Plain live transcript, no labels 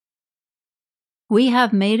We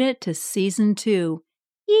have made it to season 2.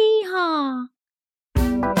 Yeehaw!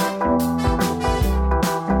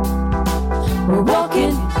 We're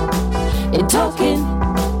walking and talking.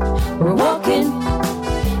 We're walking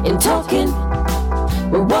and talking.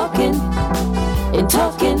 We're walking and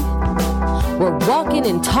talking. We're walking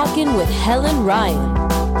and talking with Helen Ryan.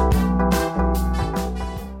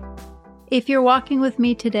 If you're walking with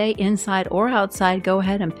me today, inside or outside, go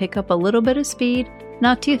ahead and pick up a little bit of speed.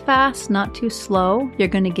 Not too fast, not too slow. You're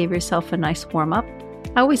going to give yourself a nice warm-up.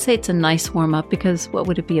 I always say it's a nice warm-up because what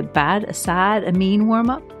would it be? A bad, a sad, a mean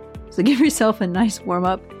warm-up? So give yourself a nice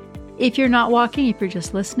warm-up. If you're not walking, if you're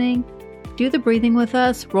just listening, do the breathing with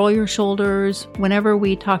us. Roll your shoulders. Whenever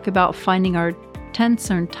we talk about finding our tense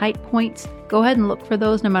and tight points, go ahead and look for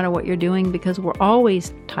those no matter what you're doing because we're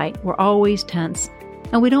always tight. We're always tense.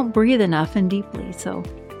 And we don't breathe enough and deeply. So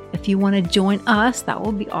if you want to join us, that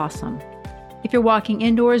will be awesome. If you're walking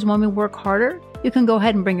indoors when we work harder, you can go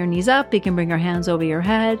ahead and bring your knees up. You can bring your hands over your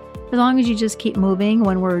head. As long as you just keep moving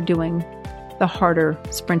when we're doing the harder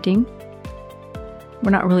sprinting.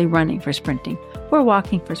 We're not really running for sprinting. We're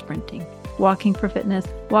walking for sprinting. Walking for fitness,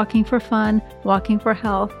 walking for fun, walking for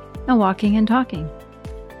health, and walking and talking.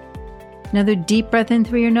 Another deep breath in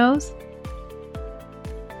through your nose.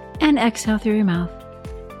 And exhale through your mouth.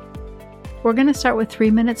 We're going to start with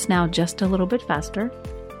 3 minutes now, just a little bit faster.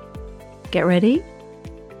 Get ready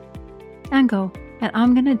and go. And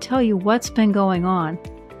I'm going to tell you what's been going on.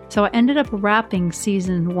 So I ended up wrapping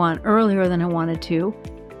season 1 earlier than I wanted to.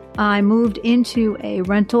 I moved into a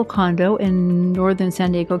rental condo in northern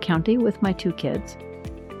San Diego County with my 2 kids.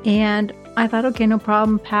 And I thought, okay, no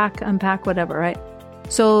problem, pack, unpack, whatever, right?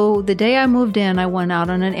 So the day I moved in, I went out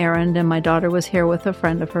on an errand and my daughter was here with a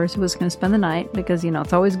friend of hers who was going to spend the night because,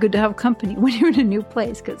 it's always good to have company when you're in a new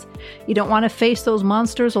place because you don't want to face those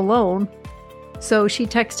monsters alone. So she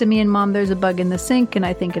texted me and Mom, there's a bug in the sink and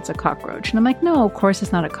I think it's a cockroach. And I'm like, no, of course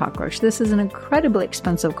it's not a cockroach. This is an incredibly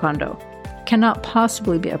expensive condo. Cannot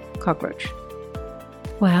possibly be a cockroach.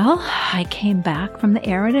 Well, I came back from the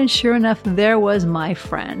errand and sure enough, there was my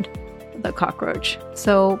friend, the cockroach.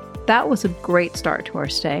 So that was a great start to our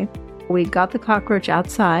stay. We got the cockroach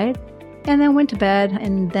outside and then went to bed.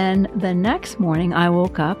 And then the next morning I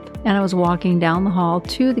woke up and I was walking down the hall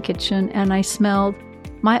to the kitchen and I smelled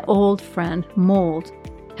my old friend, mold.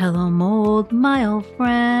 Hello, mold, my old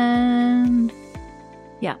friend.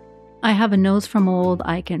 Yeah, I have a nose for mold.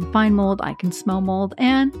 I can find mold. I can smell mold.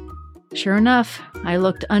 And sure enough, I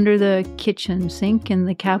looked under the kitchen sink and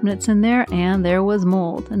the cabinets in there, and there was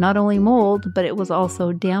mold. And not only mold, but it was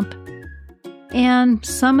also damp. And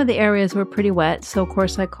some of the areas were pretty wet. So, of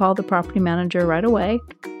course, I called the property manager right away,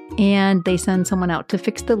 and they sent someone out to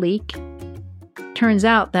fix the leak. Turns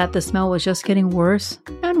out that the smell was just getting worse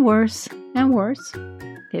and worse and worse.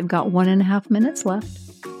 They've got 1.5 minutes left.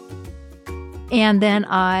 And then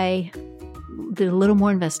I did a little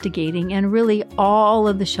more investigating, and really all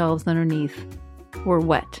of the shelves underneath were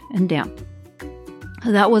wet and damp.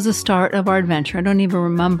 That was the start of our adventure. I don't even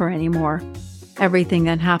remember anymore everything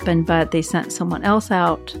that happened, but they sent someone else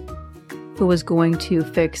out who was going to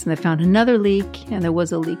fix, and they found another leak, and there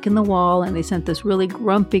was a leak in the wall, and they sent this really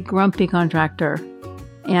grumpy contractor,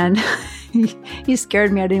 and he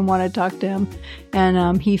scared me. I didn't want to talk to him,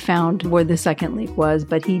 and he found where the second leak was,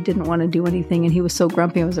 but he didn't want to do anything, and he was so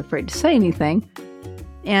grumpy I was afraid to say anything.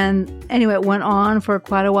 And anyway, it went on for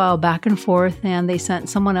quite a while, back and forth, and they sent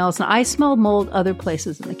someone else, and I smelled mold other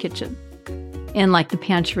places in the kitchen, in like the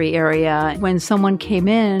pantry area. When someone came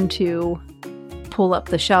in to pull up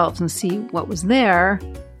the shelves and see what was there,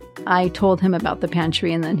 I told him about the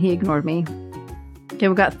pantry, and then he ignored me. Okay,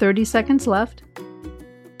 we've got 30 seconds left.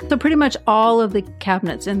 So pretty much all of the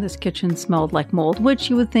cabinets in this kitchen smelled like mold, which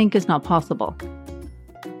you would think is not possible.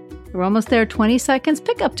 We're almost there, 20 seconds.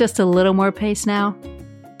 Pick up just a little more pace now.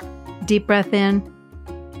 Deep breath in.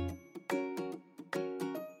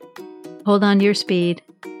 Hold on to your speed.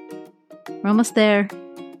 We're almost there.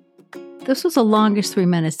 This was the longest 3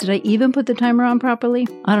 minutes. Did I even put the timer on properly?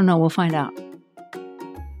 I don't know. We'll find out.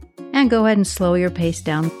 And go ahead and slow your pace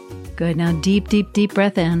down. Good. Now deep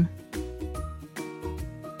breath in.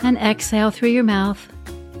 And exhale through your mouth.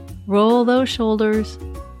 Roll those shoulders.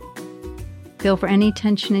 Feel for any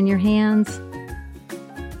tension in your hands,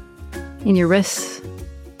 in your wrists.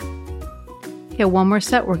 Okay, one more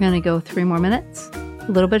set. We're going to go 3 more minutes. A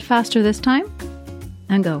little bit faster this time.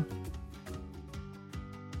 And go.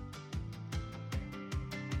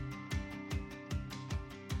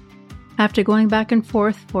 After going back and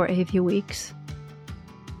forth for a few weeks,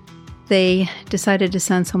 they decided to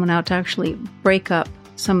send someone out to actually break up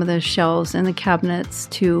some of the shelves and the cabinets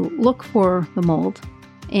to look for the mold.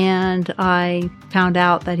 And I found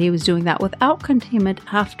out that he was doing that without containment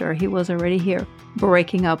after he was already here,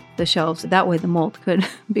 breaking up the shelves. That way the mold could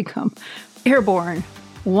become airborne.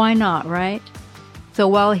 Why not, right? So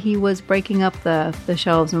while he was breaking up the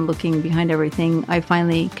shelves and looking behind everything, I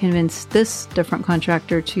finally convinced this different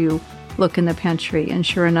contractor to look in the pantry. And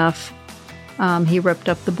sure enough, he ripped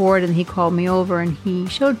up the board and he called me over and he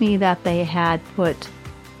showed me that they had put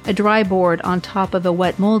a dry board on top of a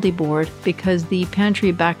wet moldy board because the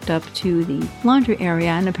pantry backed up to the laundry area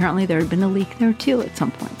and apparently there had been a leak there too at some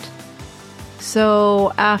point.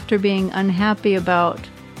 So after being unhappy about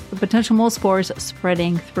the potential mold spores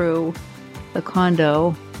spreading through the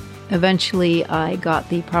condo, eventually I got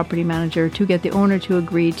the property manager to get the owner to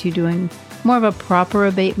agree to doing more of a proper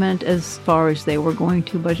abatement as far as they were going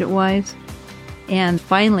to budget-wise. And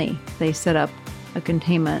finally, they set up a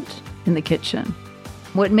containment in the kitchen.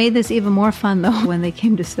 What made this even more fun, though, when they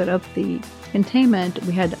came to set up the containment,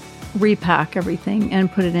 we had to repack everything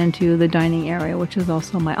and put it into the dining area, which is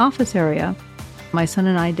also my office area. My son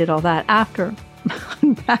and I did all that after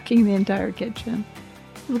unpacking the entire kitchen.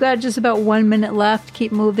 We've got just about 1 minute left.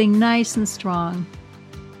 Keep moving nice and strong.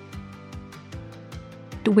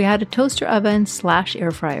 We had a toaster oven /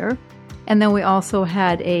 air fryer. And then we also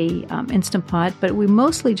had a Instant Pot, but we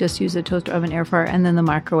mostly just used the toaster oven, air fryer, and then the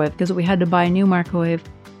microwave because we had to buy a new microwave.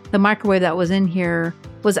 The microwave that was in here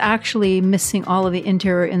was actually missing all of the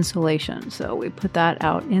interior insulation. So we put that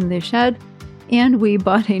out in the shed and we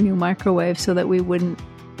bought a new microwave so that we wouldn't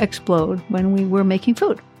explode when we were making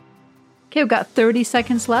food. Okay, we've got 30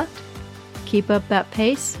 seconds left. Keep up that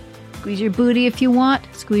pace. Squeeze your booty if you want.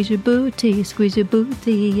 Squeeze your booty,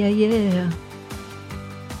 yeah, yeah.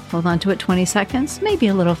 Hold on to it 20 seconds, maybe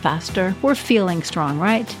a little faster. We're feeling strong,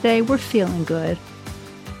 right? Today, we're feeling good.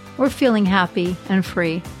 We're feeling happy and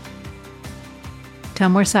free.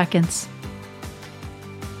 10 more seconds.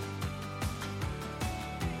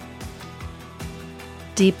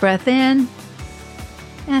 Deep breath in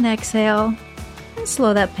and exhale. And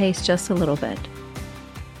slow that pace just a little bit.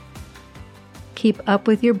 Keep up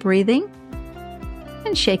with your breathing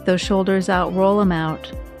and shake those shoulders out, roll them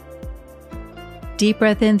out. Deep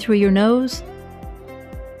breath in through your nose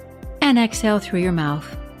and exhale through your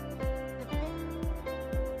mouth.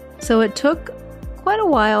 So it took quite a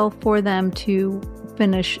while for them to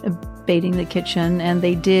finish abating the kitchen, and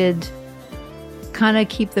they did kind of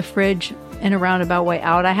keep the fridge in a roundabout way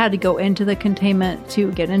out. I had to go into the containment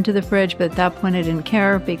to get into the fridge, but at that point I didn't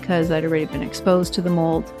care because I'd already been exposed to the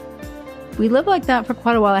mold. We lived like that for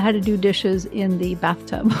quite a while. I had to do dishes in the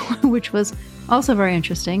bathtub, which was also very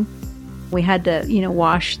interesting. We had to,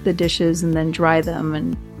 wash the dishes and then dry them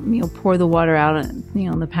and, pour the water out,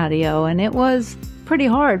 on the patio. And it was pretty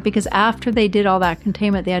hard because after they did all that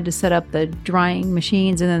containment, they had to set up the drying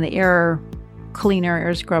machines and then the air cleaner,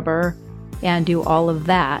 air scrubber, and do all of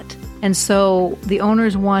that. And so the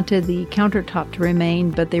owners wanted the countertop to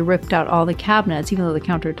remain, but they ripped out all the cabinets. Even though the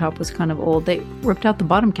countertop was kind of old, they ripped out the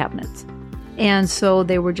bottom cabinets. And so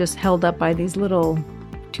they were just held up by these little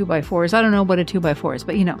 2x4s. I don't know what a 2x4 is,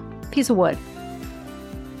 but piece of wood.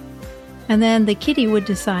 And then the kitty would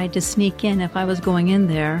decide to sneak in if I was going in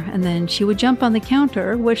there, and then she would jump on the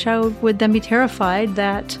counter, which I would then be terrified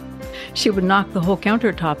that she would knock the whole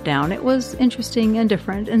countertop down. It was interesting and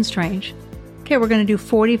different and strange. Okay, we're going to do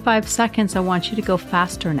 45 seconds. I want you to go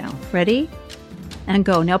faster now. Ready? And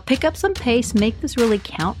go. Now pick up some pace. Make this really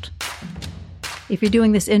count. If you're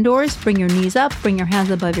doing this indoors, bring your knees up, bring your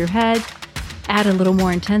hands above your head, add a little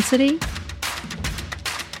more intensity.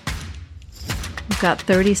 We've got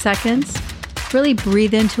 30 seconds. Really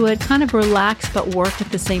breathe into it, kind of relax but work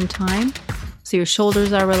at the same time. So your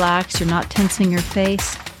shoulders are relaxed, you're not tensing your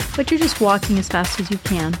face, but you're just walking as fast as you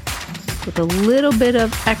can with a little bit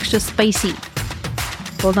of extra spicy.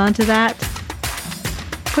 Hold on to that.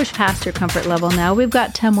 Push past your comfort level now. We've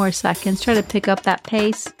got 10 more seconds. Try to pick up that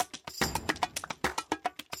pace.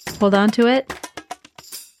 Hold on to it.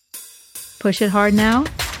 Push it hard now.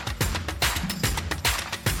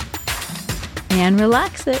 And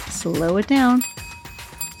relax it. Slow it down.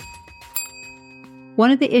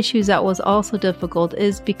 One of the issues that was also difficult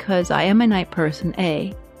is because I am a night person,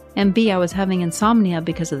 A, and B, I was having insomnia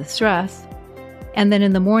because of the stress. And then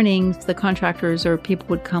in the mornings, the contractors or people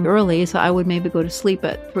would come early, so I would maybe go to sleep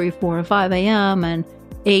at 3, 4, or 5 a.m. and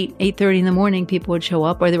 8:30 in the morning, people would show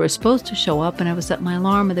up, or they were supposed to show up, and I would set my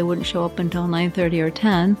alarm, and they wouldn't show up until 9:30 or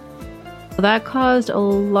 10. So that caused a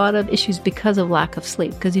lot of issues because of lack of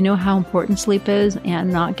sleep, because you know how important sleep is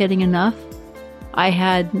and not getting enough. I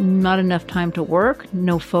had not enough time to work,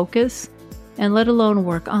 no focus, and let alone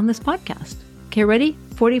work on this podcast. Okay, ready?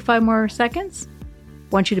 45 more seconds.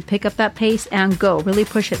 want you to pick up that pace and go. Really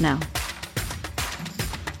push it now.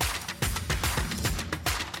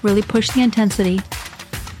 Really push the intensity.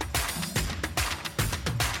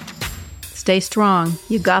 Stay strong.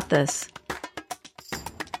 You got this.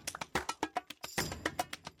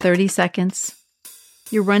 30 seconds.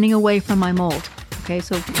 You're running away from my mold. Okay,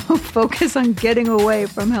 so focus on getting away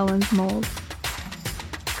from Helen's mold.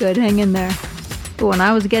 Good, hang in there. But when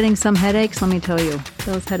I was getting some headaches, let me tell you,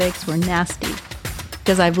 those headaches were nasty.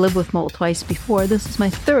 Because I've lived with mold twice before. This is my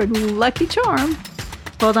third lucky charm.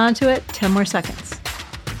 Hold on to it. 10 more seconds.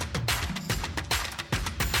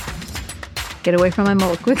 Get away from my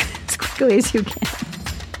mold as quickly as you can.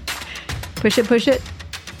 Push it.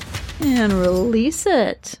 And release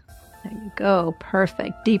it. There you go.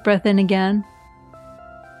 Perfect. Deep breath in again.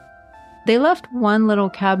 They left one little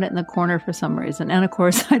cabinet in the corner for some reason. And of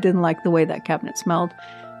course, I didn't like the way that cabinet smelled.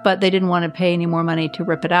 But they didn't want to pay any more money to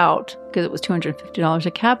rip it out because it was $250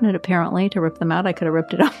 a cabinet, apparently, to rip them out. I could have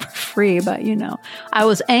ripped it out for free, but I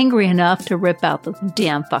was angry enough to rip out those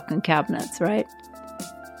damn fucking cabinets, right?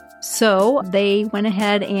 So they went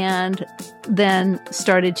ahead and then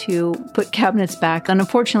started to put cabinets back. And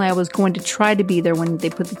unfortunately, I was going to try to be there when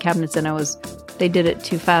they put the cabinets in. They did it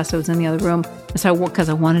too fast. I was in the other room. So because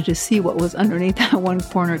I wanted to see what was underneath that one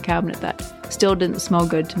corner cabinet that still didn't smell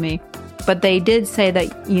good to me. But they did say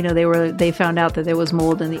that, they found out that there was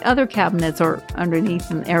mold in the other cabinets or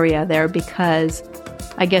underneath an area there because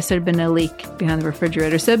I guess there'd been a leak behind the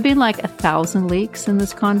refrigerator. So there'd been like 1,000 leaks in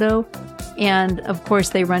this condo. And of course,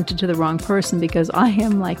 they rented to the wrong person because I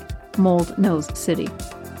am like Mold Nose City.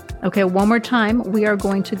 Okay, one more time. We are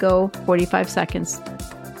going to go 45 seconds.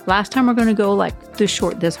 Last time we're going to go like this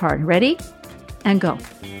short, this hard. Ready? And go.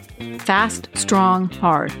 Fast, strong,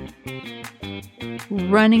 hard.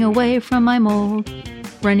 Running away from my mold.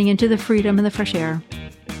 Running into the freedom and the fresh air.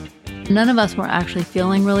 None of us were actually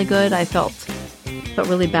feeling really good. I felt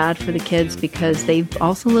really bad for the kids because they've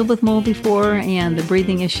also lived with mold before and the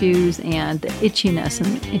breathing issues and the itchiness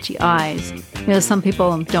and the itchy eyes. Some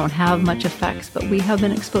people don't have much effects, but we have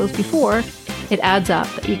been exposed before. It adds up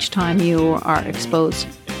each time you are exposed,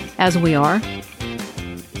 as we are.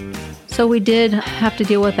 So we did have to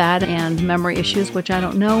deal with that and memory issues, which I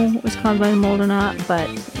don't know was caused by the mold or not, but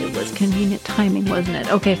it was convenient timing, wasn't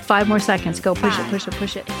it? Okay, 5 more seconds. Go, push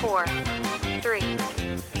it. 4, 3,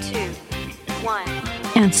 2, 1.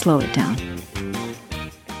 And slow it down.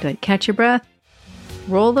 Good. Catch your breath.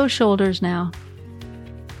 Roll those shoulders now.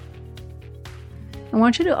 I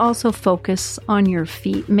want you to also focus on your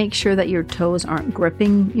feet. Make sure that your toes aren't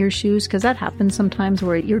gripping your shoes because that happens sometimes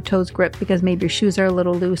where your toes grip because maybe your shoes are a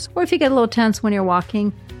little loose or if you get a little tense when you're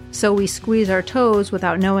walking. So we squeeze our toes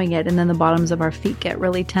without knowing it and then the bottoms of our feet get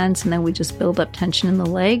really tense and then we just build up tension in the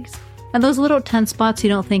legs. And those little tense spots, you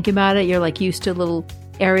don't think about it. You're like used to little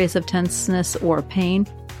areas of tenseness or pain,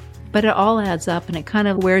 but it all adds up and it kind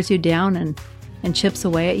of wears you down and chips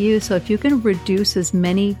away at you. So if you can reduce as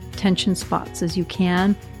many tension spots as you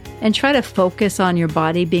can and try to focus on your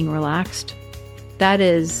body being relaxed, that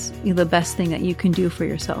is the best thing that you can do for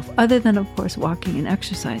yourself, other than, of course, walking and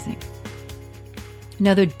exercising.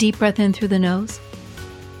 Another deep breath in through the nose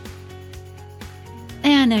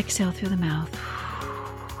and exhale through the mouth.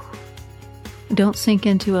 Don't sink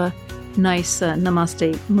into a nice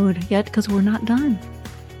namaste mood yet because we're not done.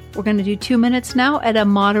 We're going to do 2 minutes now at a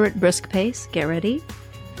moderate brisk pace. Get ready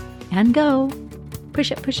and go.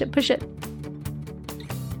 Push it.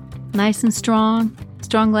 Nice and strong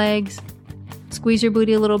legs. Squeeze your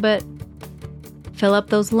booty a little bit. Fill up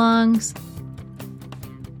those lungs.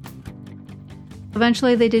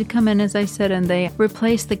 Eventually they did come in, as I said, and they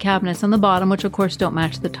replaced the cabinets on the bottom, which of course don't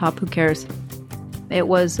match the top. Who cares? It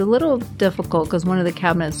was a little difficult because one of the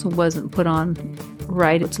cabinets wasn't put on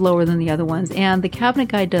right. It's lower than the other ones. And the cabinet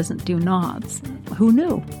guy doesn't do knobs. Who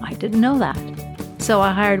knew? I didn't know that. So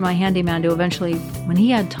I hired my handyman to eventually, when he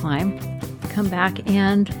had time, come back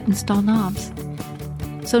and install knobs.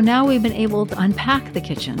 So now we've been able to unpack the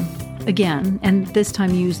kitchen again, and this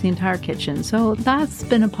time use the entire kitchen. So that's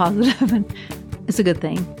been a positive and it's a good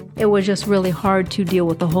thing. It was just really hard to deal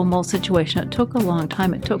with the whole mold situation. It took a long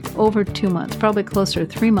time. It took over 2 months, probably closer to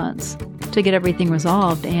 3 months to get everything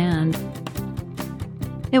resolved. And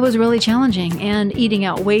it was really challenging and eating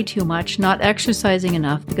out way too much, not exercising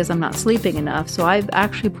enough because I'm not sleeping enough. So I've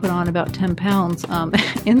actually put on about 10 pounds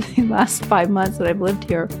in the last 5 months that I've lived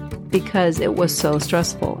here because it was so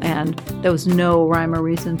stressful and there was no rhyme or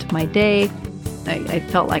reason to my day. I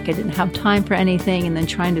felt like I didn't have time for anything and then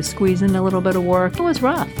trying to squeeze in a little bit of work. It was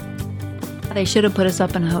rough. They should have put us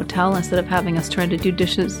up in a hotel instead of having us trying to do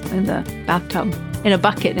dishes in the bathtub, in a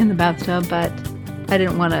bucket in the bathtub, but I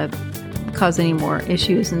didn't want to cause any more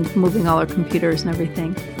issues and moving all our computers and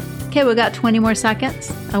everything. Okay, we got 20 more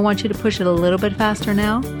seconds. I want you to push it a little bit faster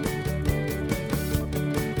now.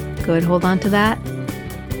 Good, hold on to that.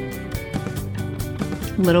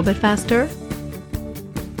 A little bit faster.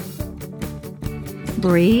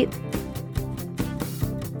 Breathe.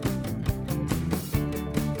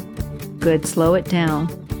 Good, slow it down.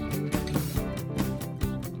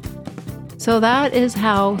 So that is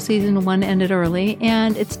how season 1 ended early,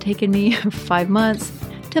 and it's taken me 5 months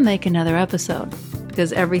to make another episode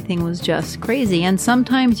because everything was just crazy. And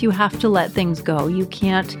sometimes you have to let things go. You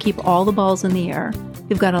can't keep all the balls in the air.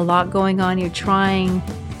 You've got a lot going on. You're trying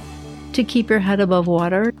to keep your head above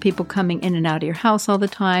water. People coming in and out of your house all the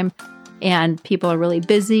time, and people are really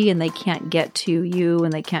busy and they can't get to you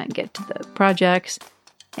and they can't get to the projects.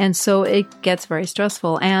 And so it gets very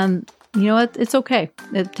stressful. And you know what? It's okay.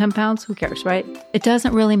 10 pounds, who cares, right? It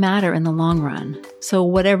doesn't really matter in the long run. So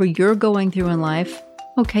whatever you're going through in life,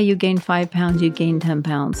 okay, you gained 5 pounds, you gained 10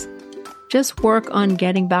 pounds. Just work on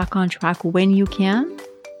getting back on track when you can,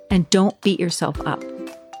 and don't beat yourself up.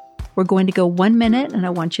 We're going to go 1 minute, and I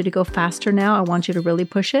want you to go faster now. I want you to really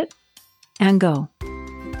push it and go.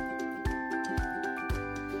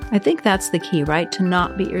 I think that's the key, right? To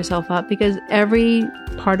not beat yourself up, because every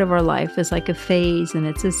part of our life is like a phase and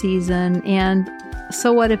it's a season. And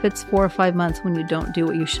so what if it's 4 or 5 months when you don't do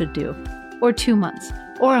what you should do? Or 2 months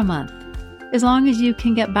or a month? As long as you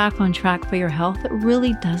can get back on track for your health, it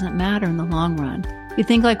really doesn't matter in the long run. You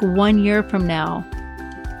think like 1 year from now,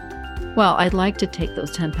 well, I'd like to take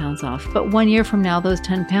those 10 pounds off, but 1 year from now, those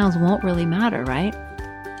 10 pounds won't really matter, right?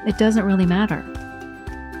 It doesn't really matter.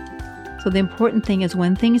 So the important thing is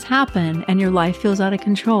when things happen and your life feels out of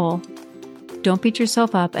control, don't beat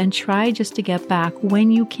yourself up and try just to get back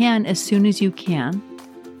when you can, as soon as you can.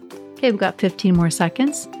 Okay, we've got 15 more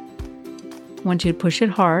seconds. I want you to push it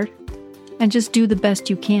hard and just do the best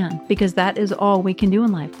you can, because that is all we can do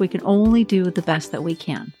in life. We can only do the best that we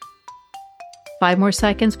can. 5 more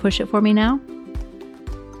seconds. Push it for me now.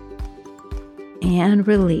 And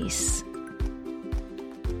release.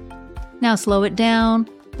 Now slow it down.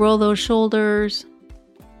 Roll those shoulders.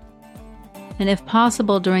 And if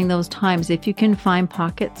possible, during those times, if you can find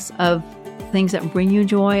pockets of things that bring you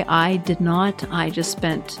joy. I did not. I just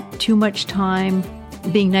spent too much time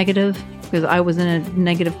being negative because I was in a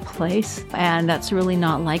negative place, and that's really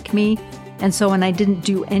not like me. And so when I didn't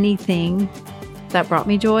do anything that brought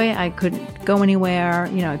me joy, I couldn't go anywhere.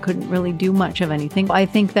 I couldn't really do much of anything. I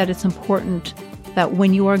think that it's important that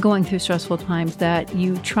when you are going through stressful times, that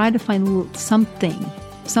you try to find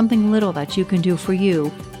something little that you can do for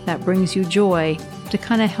you that brings you joy to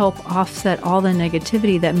kind of help offset all the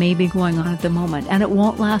negativity that may be going on at the moment. And it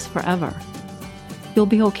won't last forever. You'll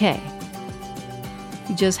be okay.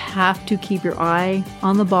 You just have to keep your eye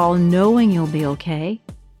on the ball, knowing you'll be okay.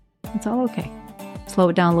 It's all okay. Slow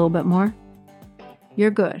it down a little bit more.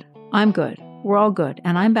 You're good. I'm good. We're all good.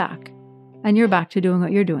 And I'm back. And you're back to doing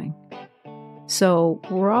what you're doing. So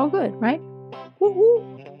we're all good, right? Woo-woo.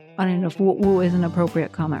 I don't know if woo-woo is an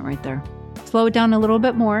appropriate comment right there. Slow it down a little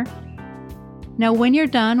bit more. Now, when you're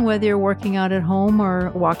done, whether you're working out at home or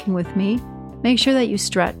walking with me, make sure that you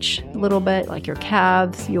stretch a little bit, like your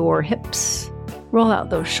calves, your hips. Roll out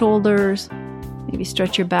those shoulders. Maybe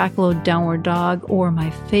stretch your back, a little downward dog, or my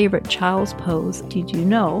favorite, child's pose. Did you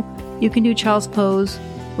know you can do child's pose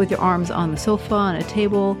with your arms on the sofa, on a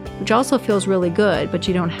table, which also feels really good, but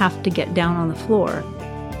you don't have to get down on the floor.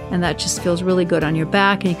 And that just feels really good on your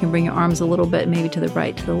back, and you can bring your arms a little bit, maybe to the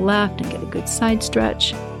right, to the left, and get a good side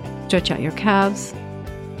stretch. Stretch out your calves.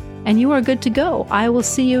 And you are good to go. I will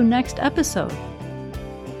see you next episode.